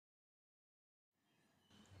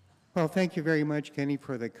Well, thank you very much, Kenny,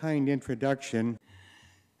 for the kind introduction.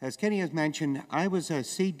 As Kenny has mentioned, I was a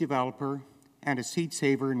seed developer and a seed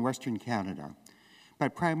saver in Western Canada,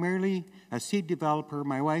 but primarily a seed developer,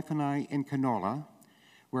 my wife and I, in canola,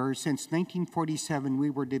 where since 1947 we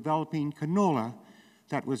were developing canola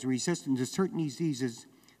that was resistant to certain diseases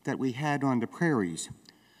that we had on the prairies.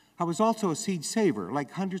 I was also a seed saver,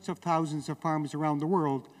 like hundreds of thousands of farmers around the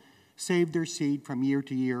world saved their seed from year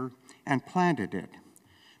to year and planted it.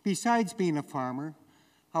 Besides being a farmer,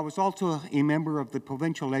 I was also a member of the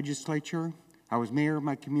provincial legislature. I was mayor of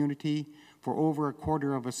my community for over a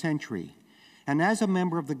quarter of a century. And as a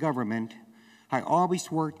member of the government, I always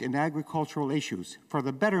worked in agricultural issues for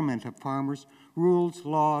the betterment of farmers, rules,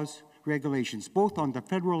 laws, regulations, both on the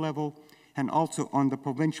federal level and also on the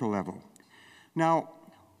provincial level. Now,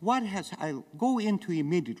 I go into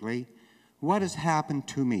immediately what has happened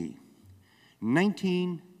to me.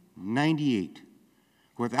 1998.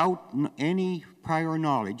 Without any prior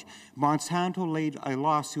knowledge, Monsanto laid a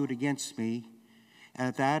lawsuit against me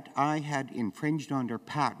that I had infringed on their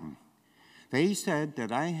patent. They said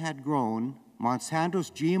that I had grown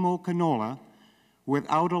Monsanto's GMO canola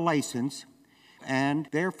without a license and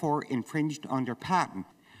therefore infringed on their patent.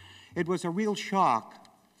 It was a real shock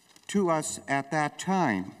to us at that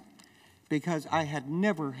time because I had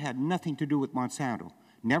never had nothing to do with Monsanto,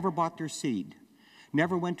 never bought their seed,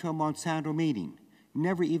 never went to a Monsanto meeting,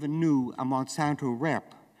 never even knew a Monsanto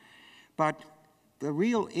rep. But the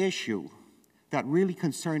real issue that really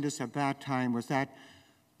concerned us at that time was that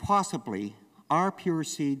possibly our pure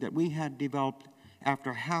seed that we had developed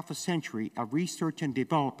after half a century of research and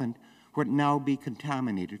development would now be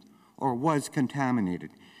contaminated or was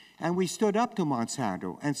contaminated. And we stood up to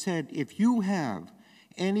Monsanto and said, if you have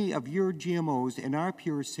any of your GMOs in our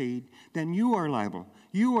pure seed, then you are liable.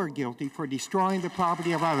 You are guilty for destroying the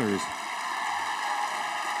property of others.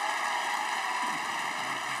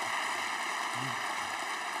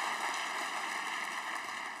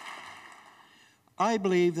 I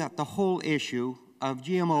believe that the whole issue of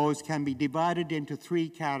GMOs can be divided into three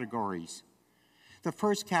categories. The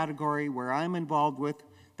first category, where I'm involved with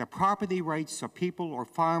the property rights of people or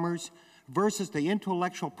farmers versus the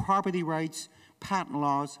intellectual property rights, patent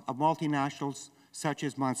laws of multinationals such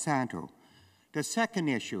as Monsanto. The second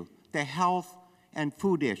issue, the health and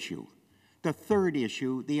food issue. The third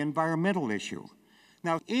issue, the environmental issue.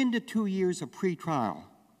 Now, in the 2 years of pretrial,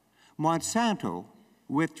 Monsanto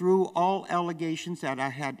withdrew all allegations that I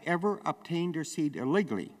had ever obtained their seed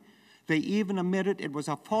illegally. They even admitted it was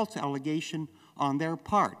a false allegation on their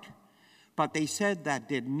part. But they said that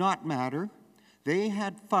did not matter. They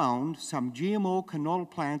had found some GMO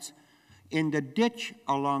canola plants in the ditch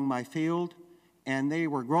along my field, and they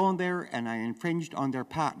were grown there, and I infringed on their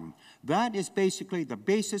patent. That is basically the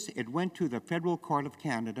basis. It went to the Federal Court of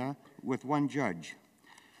Canada with one judge.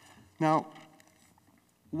 Now,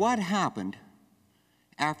 what happened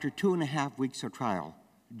after 2.5 weeks of trial,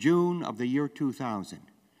 June of the year 2000?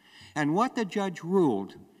 And what the judge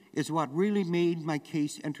ruled is what really made my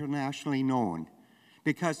case internationally known,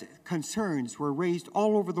 because concerns were raised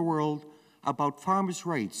all over the world about farmers'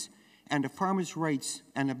 rights and the farmers' rights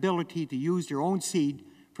and ability to use their own seed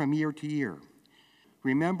from year to year.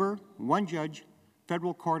 Remember, one judge,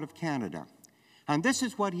 Federal Court of Canada, and this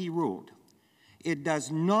is what he ruled. It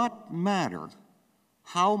does not matter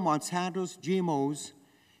how Monsanto's GMOs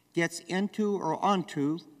gets into or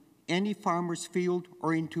onto any farmer's field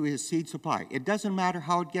or into his seed supply. It doesn't matter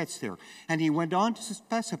how it gets there. And he went on to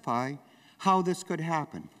specify how this could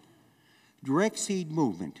happen. Direct seed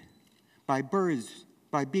movement by birds,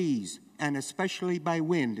 by bees, and especially by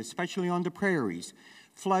wind, especially on the prairies,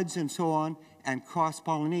 floods and so on, and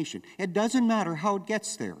cross-pollination. It doesn't matter how it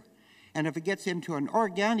gets there. And if it gets into an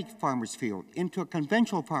organic farmer's field, into a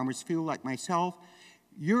conventional farmer's field like myself,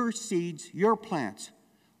 your seeds, your plants,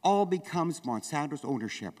 all becomes Monsanto's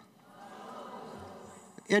ownership.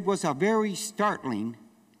 It was a very startling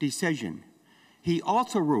decision. He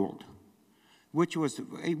also ruled, which was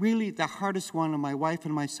really the hardest one on my wife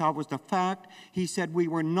and myself, was the fact he said we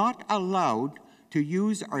were not allowed to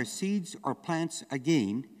use our seeds or plants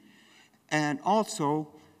again, and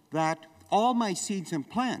also that all my seeds and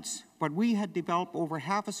plants, what we had developed over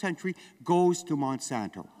half a century, goes to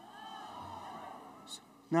Monsanto.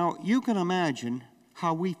 Now, you can imagine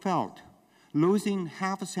how we felt, losing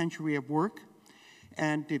half a century of work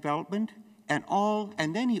and development, and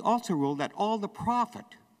then he also ruled that all the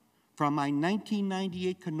profit from my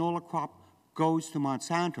 1998 canola crop goes to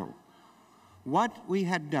Monsanto. What we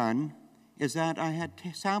had done is that I had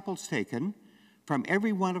samples taken from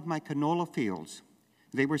every one of my canola fields.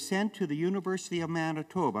 They were sent to the University of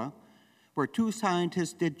Manitoba where two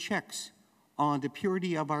scientists did checks on the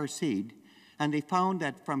purity of our seed, and they found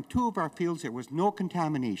that from two of our fields there was no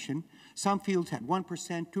contamination. Some fields had 1%,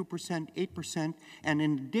 2%, 8%, and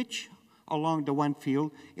in the ditch along the one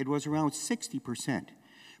field, it was around 60%.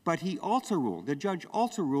 But he also ruled, the judge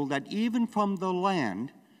also ruled, that even from the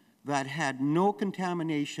land that had no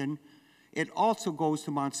contamination, it also goes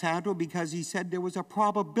to Monsanto, because he said there was a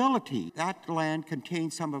probability that land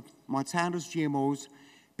contained some of Monsanto's GMOs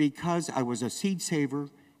because I was a seed saver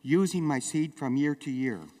using my seed from year to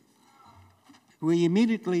year. We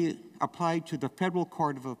immediately applied to the Federal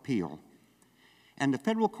Court of Appeal. And the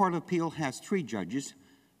Federal Court of Appeal has 3 judges.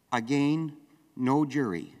 Again, no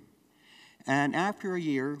jury. And after a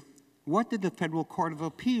year, what did the Federal Court of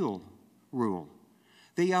Appeal rule?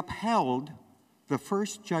 They upheld the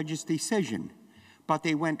first judge's decision, but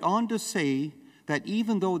they went on to say that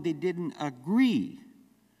even though they didn't agree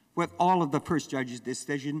with all of the first judge's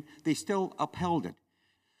decision, they still upheld it.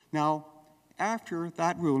 Now, after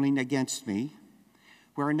that ruling against me,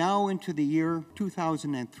 we're now into the year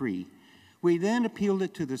 2003. We then appealed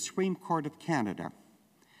it to the Supreme Court of Canada.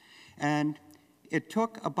 And it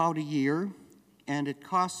took about a year, and it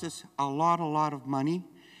cost us a lot of money,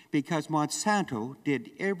 because Monsanto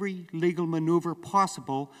did every legal maneuver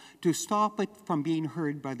possible to stop it from being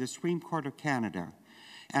heard by the Supreme Court of Canada.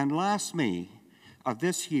 And last May of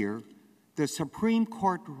this year, the Supreme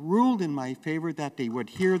Court ruled in my favor that they would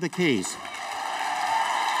hear the case.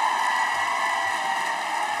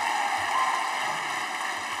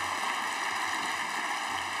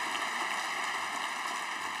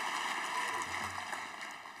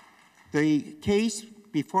 The case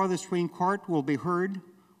before the Supreme Court will be heard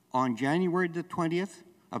on January the 20th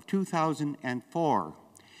of 2004.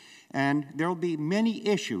 And there will be many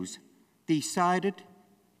issues decided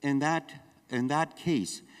in that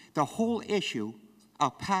case. The whole issue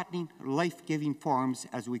of patenting life-giving forms,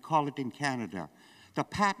 as we call it in Canada, the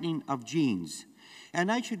patenting of genes.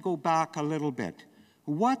 And I should go back a little bit.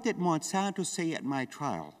 What did Monsanto say at my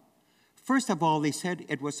trial? First of all, they said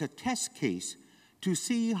it was a test case to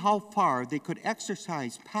see how far they could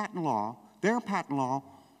exercise patent law, their patent law,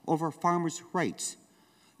 over farmers' rights.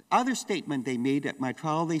 Other statement they made at my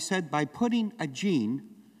trial, they said by putting a gene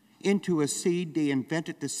into a seed, they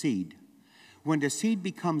invented the seed. When the seed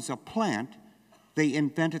becomes a plant, they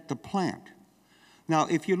invented the plant. Now,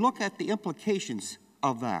 if you look at the implications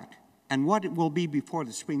of that, and what it will be before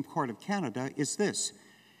the Supreme Court of Canada is this.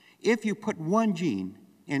 If you put one gene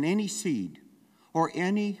in any seed, or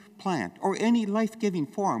any plant, or any life-giving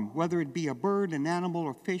form, whether it be a bird, an animal,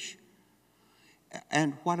 or fish,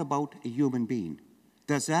 and what about a human being?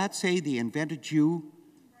 Does that say they invented you?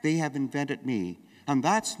 They have invented me. And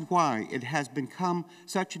that's why it has become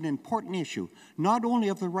such an important issue, not only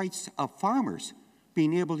of the rights of farmers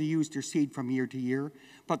being able to use their seed from year to year,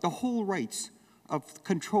 but the whole rights of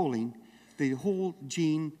controlling the whole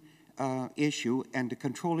gene issue and the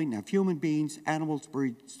controlling of human beings, animals,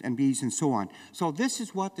 birds, and bees, and so on. So this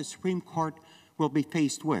is what the Supreme Court will be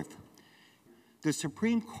faced with. The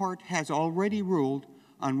Supreme Court has already ruled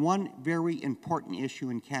on one very important issue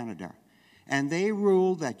in Canada, and they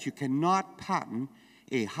ruled that you cannot patent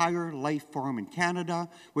a higher life form in Canada,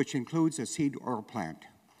 which includes a seed or a plant.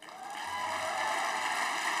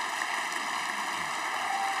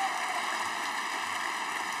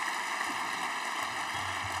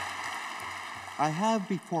 I have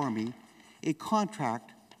before me a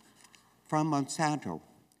contract from Monsanto.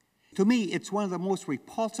 To me, it's one of the most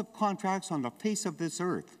repulsive contracts on the face of this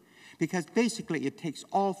earth, because basically it takes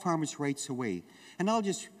all farmers' rights away. And I'll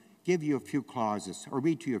just give you a few clauses, or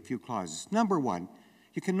read to you a few clauses. Number 1,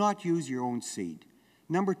 you cannot use your own seed.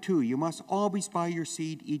 Number 2, you must always buy your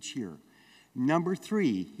seed each year. Number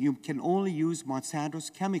 3, you can only use Monsanto's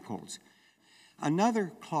chemicals.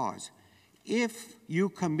 Another clause, if you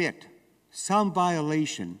commit some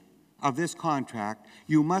violation of this contract,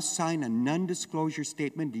 you must sign a non-disclosure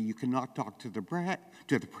statement that you cannot talk to the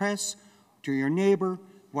press, to your neighbor,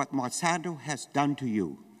 what Monsanto has done to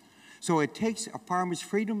you. So it takes a farmer's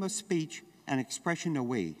freedom of speech and expression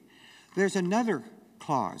away. There's another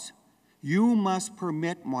clause. You must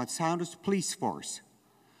permit Monsanto's police force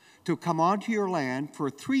to come onto your land for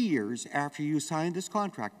 3 years after you sign this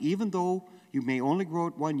contract. Even though you may only grow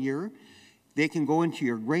it 1 year, they can go into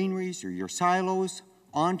your granaries or your silos,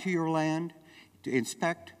 onto your land to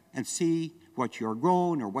inspect and see what you're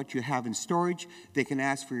grown or what you have in storage. They can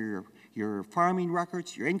ask for your farming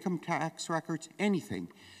records, your income tax records, anything.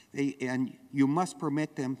 And you must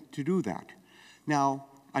permit them to do that. Now,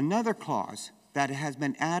 another clause that has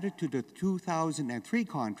been added to the 2003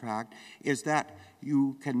 contract is that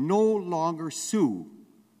you can no longer sue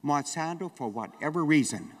Monsanto for whatever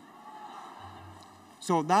reason.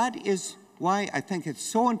 So that is why I think it's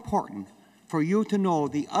so important for you to know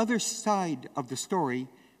the other side of the story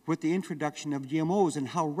with the introduction of GMOs and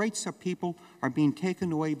how rights of people are being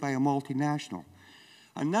taken away by a multinational.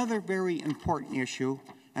 Another very important issue,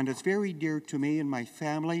 and it's very dear to me and my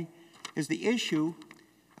family, is the issue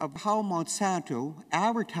of how Monsanto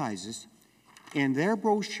advertises in their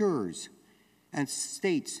brochures and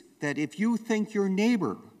states that if you think your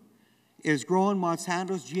neighbor is growing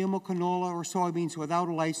Monsanto's GMO canola or soybeans without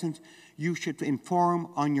a license, you should inform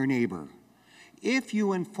on your neighbor. If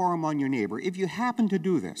you inform on your neighbor, if you happen to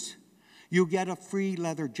do this, you get a free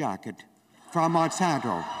leather jacket from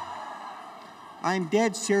Monsanto. I'm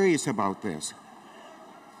dead serious about this.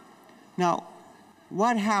 Now,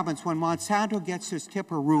 what happens when Monsanto gets this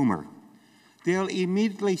tip or rumor? They'll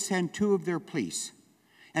immediately send 2 of their police.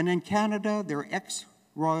 And in Canada, they're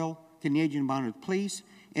ex-Royal Canadian Mounted Police.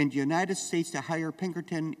 In the United States, to hire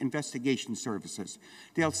Pinkerton Investigation Services.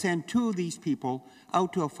 They'll send 2 of these people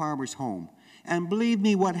out to a farmer's home. And believe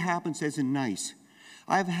me, what happens isn't nice.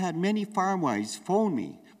 I've had many farm wives phone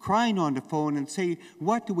me, crying on the phone and say,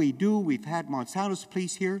 what do we do? We've had Monsanto's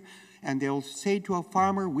police here. And they'll say to a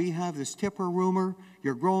farmer, we have this tip or rumor,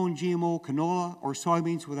 you're growing GMO canola or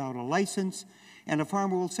soybeans without a license. And a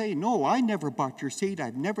farmer will say, no, I never bought your seed.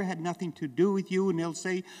 I've never had nothing to do with you. And they'll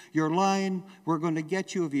say, you're lying. We're going to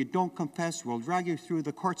get you if you don't confess. We'll drag you through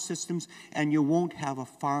the court systems, and you won't have a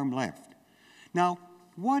farm left. Now,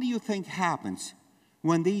 what do you think happens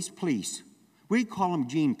when these police, we call them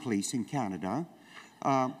gene police in Canada,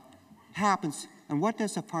 happens, and what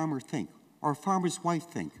does a farmer think, or a farmer's wife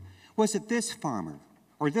think? Was it this farmer,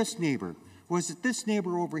 or this neighbor? Was it this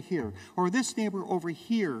neighbor over here, or this neighbor over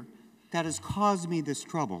here that has caused me this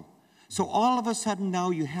trouble? So all of a sudden now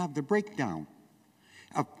you have the breakdown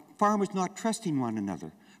of farmers not trusting one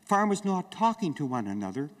another, farmers not talking to one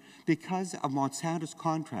another because of Monsanto's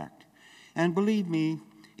contract. And believe me,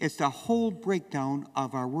 it's the whole breakdown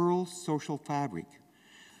of our rural social fabric.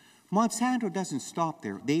 Monsanto doesn't stop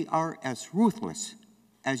there. They are as ruthless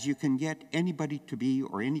as you can get anybody to be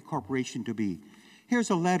or any corporation to be. Here's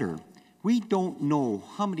a letter. We don't know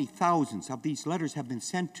how many thousands of these letters have been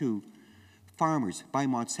sent to farmers by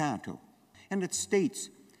Monsanto. And it states,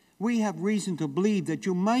 we have reason to believe that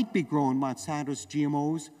you might be growing Monsanto's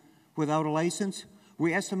GMOs without a license.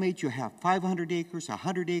 We estimate you have 500 acres,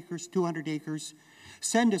 100 acres, 200 acres.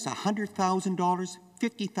 Send us $100,000,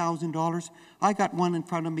 $50,000. I got one in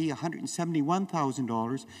front of me,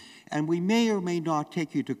 $171,000. And we may or may not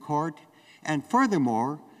take you to court. And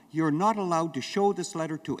furthermore, you're not allowed to show this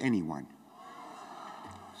letter to anyone.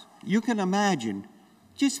 You can imagine,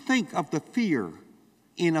 just think of the fear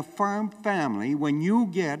in a farm family when you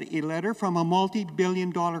get a letter from a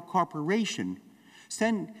multi-billion-dollar corporation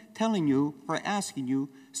telling you or asking you,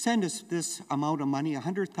 send us this amount of money,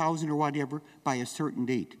 $100,000 or whatever, by a certain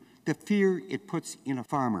date. The fear it puts in a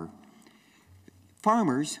farmer.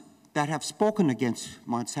 Farmers that have spoken against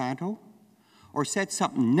Monsanto or said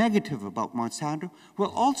something negative about Monsanto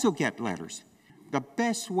will also get letters. The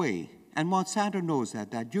best way, and Monsanto knows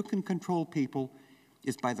that you can control people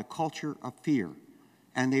is by the culture of fear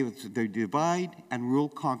and the divide and rule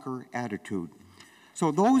conquer attitude. So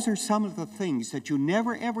those are some of the things that you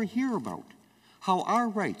never ever hear about, how our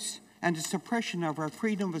rights and the suppression of our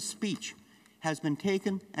freedom of speech has been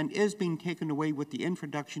taken and is being taken away with the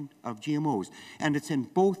introduction of GMOs, and it's in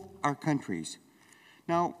both our countries.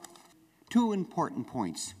 Now, 2 important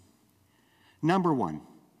points. Number 1,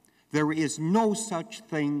 there is no such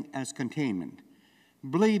thing as containment.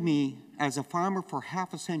 Believe me, as a farmer for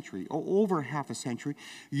half a century, or over half a century,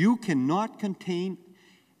 you cannot contain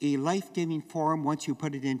a life-giving form once you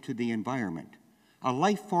put it into the environment. A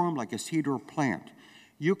life form like a seed or plant.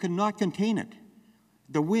 You cannot contain it.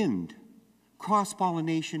 The wind,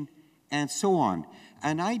 cross-pollination, and so on.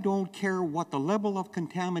 And I don't care what the level of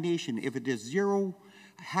contamination, if it is 0.5%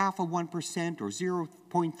 or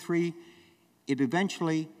 0.3,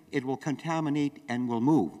 eventually it will contaminate and will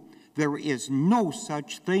move. There is no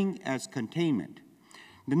such thing as containment.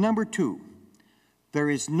 The number 2, there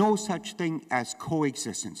is no such thing as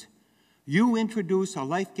coexistence. You introduce a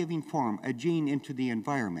life-giving form, a gene, into the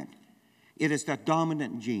environment. It is the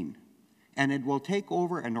dominant gene, and it will take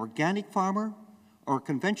over an organic farmer or a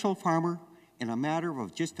conventional farmer in a matter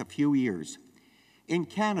of just a few years. In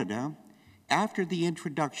Canada, after the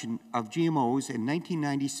introduction of GMOs in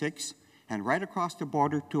 1996, and right across the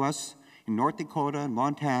border to us in North Dakota and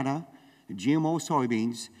Montana, GMO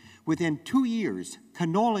soybeans, within 2 years,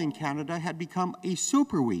 canola in Canada had become a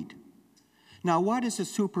superweed. Now, what is a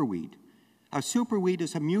superweed? A superweed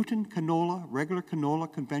is a mutant canola, regular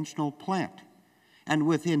canola, conventional plant. And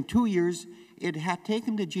within 2 years, it had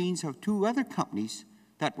taken the genes of 2 other companies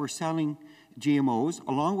that were selling GMOs,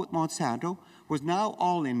 along with Monsanto, was now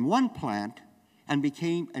all in one plant and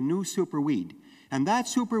became a new superweed. And that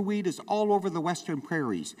superweed is all over the western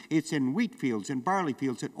prairies. It's in wheat fields, in barley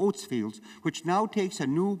fields, and oats fields, which now takes a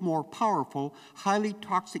new, more powerful, highly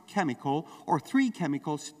toxic chemical, or 3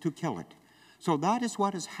 chemicals, to kill it. So that is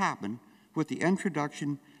what has happened with the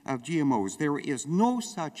introduction of GMOs. There is no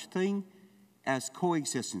such thing as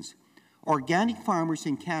coexistence. Organic farmers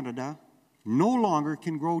in Canada no longer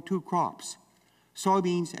can grow 2 crops,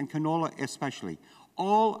 soybeans and canola especially.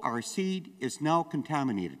 All our seed is now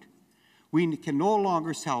contaminated. We can no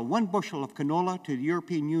longer sell 1 bushel of canola to the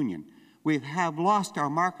European Union. We have lost our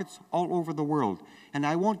markets all over the world. And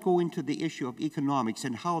I won't go into the issue of economics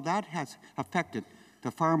and how that has affected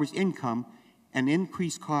the farmer's income and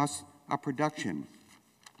increased costs of production.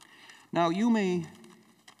 Now, you may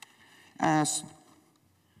ask,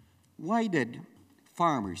 why did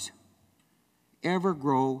farmers ever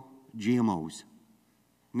grow GMOs?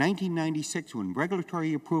 1996, when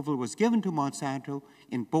regulatory approval was given to Monsanto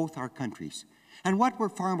in both our countries. And what were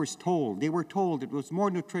farmers told? They were told it was more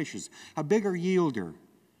nutritious, a bigger yielder,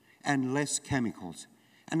 and less chemicals.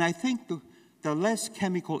 And I think the less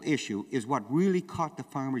chemical issue is what really caught the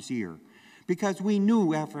farmer's ear, because we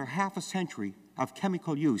knew after half a century of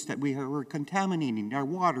chemical use that we were contaminating our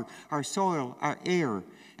water, our soil, our air,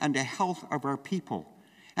 and the health of our people.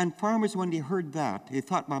 And farmers, when they heard that, they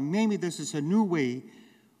thought, well, maybe this is a new way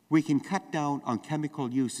we can cut down on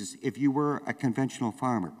chemical uses if you were a conventional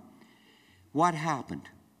farmer. What happened?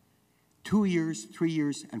 2 years, 3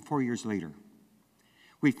 years, and 4 years later,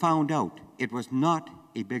 we found out it was not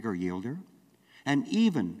a bigger yielder, and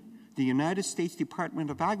even the United States Department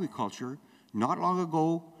of Agriculture, not long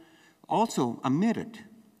ago, also admitted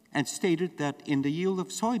and stated that in the yield of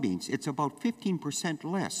soybeans, it's about 15%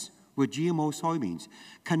 less with GMO soybeans.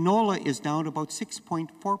 Canola is down about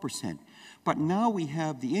 6.4%. But now we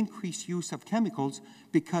have the increased use of chemicals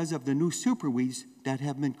because of the new superweeds that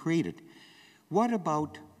have been created. What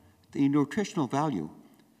about the nutritional value?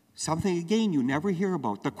 Something, again, you never hear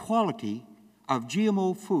about. The quality of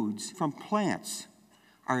GMO foods from plants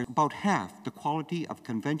are about half the quality of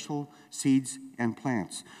conventional seeds and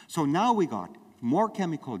plants. So now we got more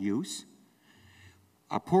chemical use,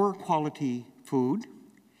 a poor quality food,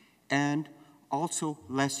 and also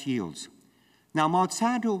less yields. Now,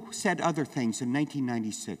 Monsanto said other things in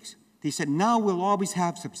 1996. They said, now we'll always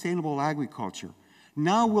have sustainable agriculture.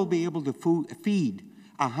 Now we'll be able to feed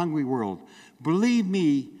a hungry world. Believe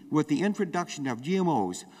me, with the introduction of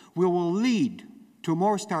GMOs, we will lead to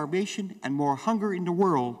more starvation and more hunger in the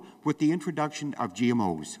world with the introduction of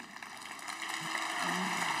GMOs.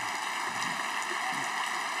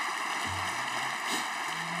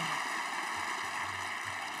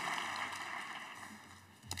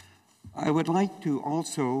 I would like to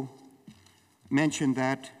also mention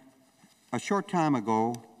that a short time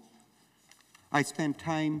ago, I spent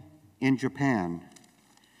time in Japan,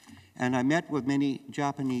 and I met with many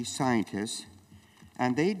Japanese scientists,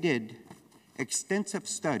 and they did extensive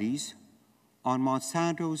studies on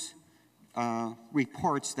Monsanto's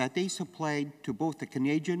reports that they supplied to both the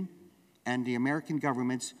Canadian and the American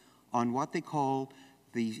governments on what they call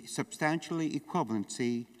the substantially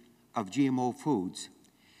equivalency of GMO foods.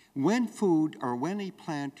 When food or when a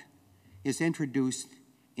plant is introduced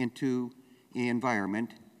into the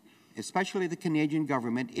environment, especially the Canadian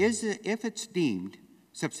government, if it's deemed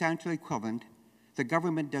substantially equivalent, the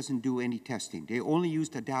government doesn't do any testing. They only use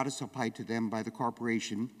the data supplied to them by the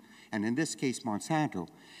corporation, and in this case, Monsanto.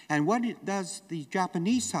 And what it does, the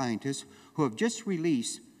Japanese scientists who have just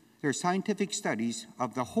released their scientific studies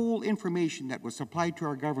of the whole information that was supplied to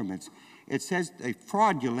our governments, it says a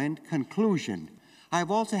fraudulent conclusion. I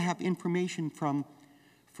also have information from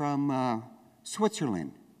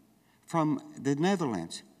Switzerland, from the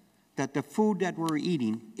Netherlands, that the food that we're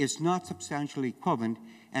eating is not substantially equivalent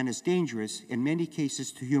and is dangerous in many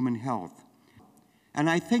cases to human health. And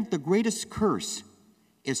I think the greatest curse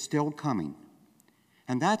is still coming.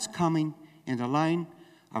 And that's coming in the line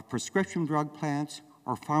of prescription drug plants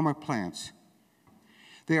or pharma plants.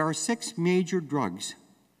 There are 6 major drugs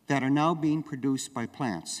that are now being produced by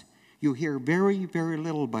plants. You hear very, very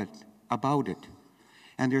little about it.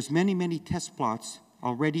 And there's many, many test plots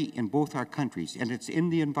already in both our countries, and it's in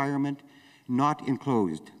the environment, not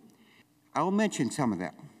enclosed. I'll mention some of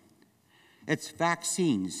that. It's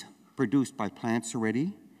vaccines produced by plants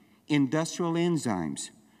already, industrial enzymes,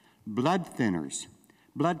 blood thinners,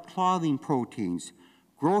 blood clotting proteins,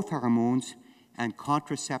 growth hormones, and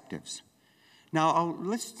contraceptives. Now, I'll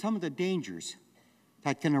list some of the dangers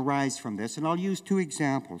that can arise from this, and I'll use two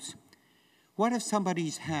examples. What if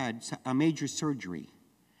somebody's had a major surgery,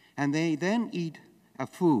 and they then eat a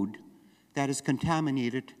food that is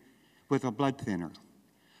contaminated with a blood thinner?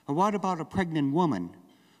 Or what about a pregnant woman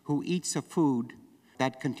who eats a food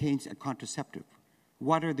that contains a contraceptive?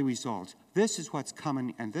 What are the results? This is what's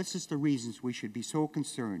coming, and this is the reasons we should be so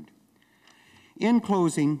concerned. In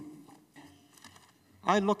closing,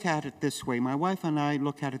 I look at it this way. My wife and I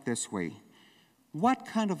look at it this way. What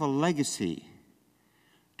kind of a legacy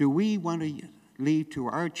do we want to leave to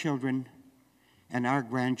our children and our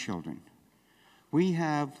grandchildren? We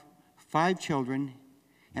have 5 children,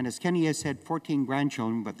 and as Kenny has said, 14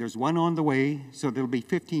 grandchildren, but there's one on the way, so there'll be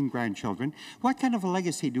 15 grandchildren. What kind of a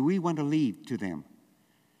legacy do we want to leave to them?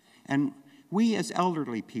 And we as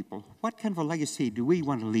elderly people, what kind of a legacy do we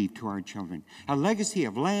want to leave to our children? A legacy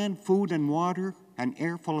of land, food, and water, and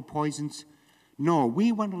air full of poisons? No,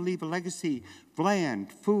 we want to leave a legacy of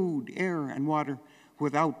land, food, air, and water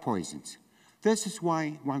without poisons. This is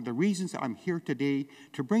why one of the reasons I'm here today,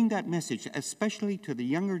 to bring that message, especially to the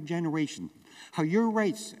younger generation, how your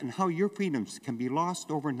rights and how your freedoms can be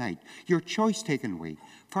lost overnight, your choice taken away,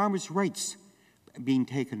 farmers' rights being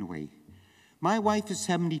taken away. My wife is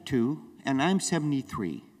 72, and I'm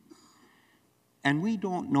 73, and we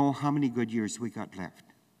don't know how many good years we got left.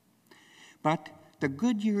 But the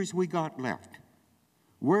good years we got left,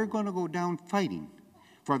 we're going to go down fighting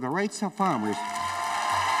for the rights of farmers